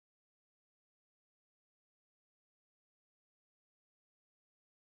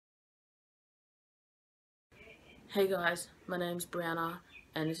Hey guys, my name's Brianna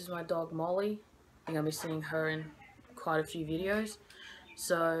and this is my dog Molly. I think I'll be seeing her in quite a few videos.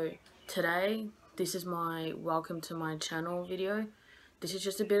 So today, this is my welcome to my channel video. This is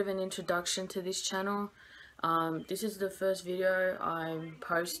just a bit of an introduction to this channel. This is the first video I'm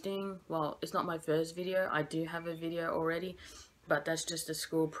posting. Well, it's not my first video. I do have a video already, but that's just a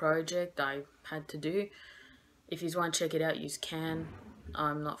school project I had to do. If you want to check it out, you can.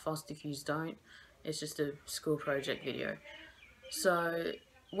 I'm not fussed if you don't. It's just a school project video. So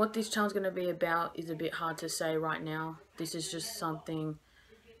what this channel's going to be about is a bit hard to say right now. This is just something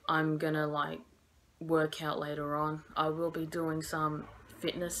I'm going to work out later on. I will be doing some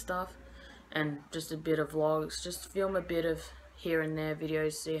fitness stuff and just a bit of vlogs. Just film a bit of here and there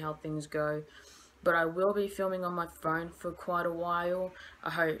videos, see how things go. But I will be filming on my phone for quite a while. I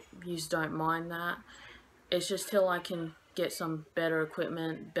hope you don't mind that. It's just till I can get some better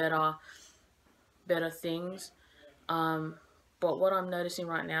equipment, better things. But what I'm noticing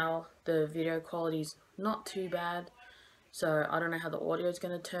right now, the video quality is not too bad. So I don't know how the audio is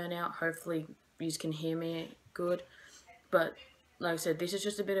going to turn out. Hopefully you can hear me good. But like I said, this is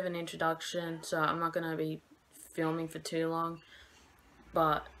just a bit of an introduction. So I'm not going to be filming for too long.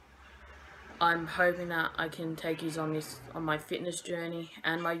 But I'm hoping that I can take you on my fitness journey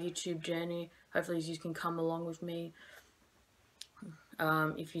and my YouTube journey. Hopefully you can come along with me.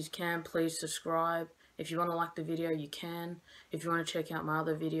 If you can, please subscribe. If you want to like the video, you can. If you want to check out my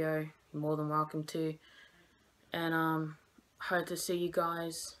other video, you're more than welcome to. And hope to see you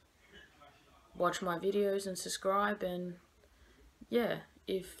guys watch my videos and subscribe. And yeah,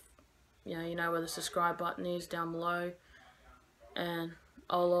 if you know where the subscribe button is down below. And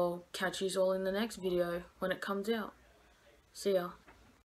I'll catch you all in the next video when it comes out. See ya.